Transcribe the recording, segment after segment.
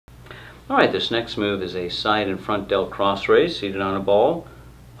Alright, this next move is a side and front delt cross raise seated on a ball.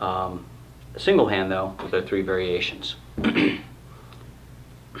 Single hand though, with our 3 variations. 3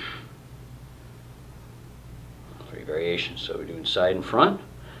 variations, so we're doing side and front.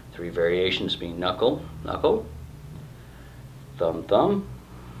 3 variations being knuckle, knuckle, thumb, thumb,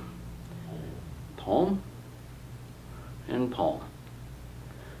 palm, and palm.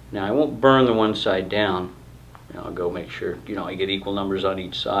 Now I won't burn the one side down. I'll go make sure I get equal numbers on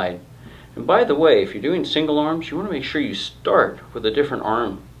each side. And by the way, if you're doing single arms, you want to make sure you start with a different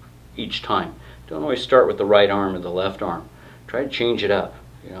arm each time. Don't always start with the right arm or the left arm. Try to change it up.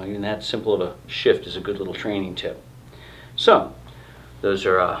 Even that simple of a shift is a good little training tip. So, those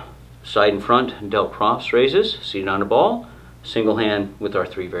are side and front delt cross raises, seated on a ball, single hand with our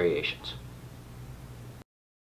 3 variations.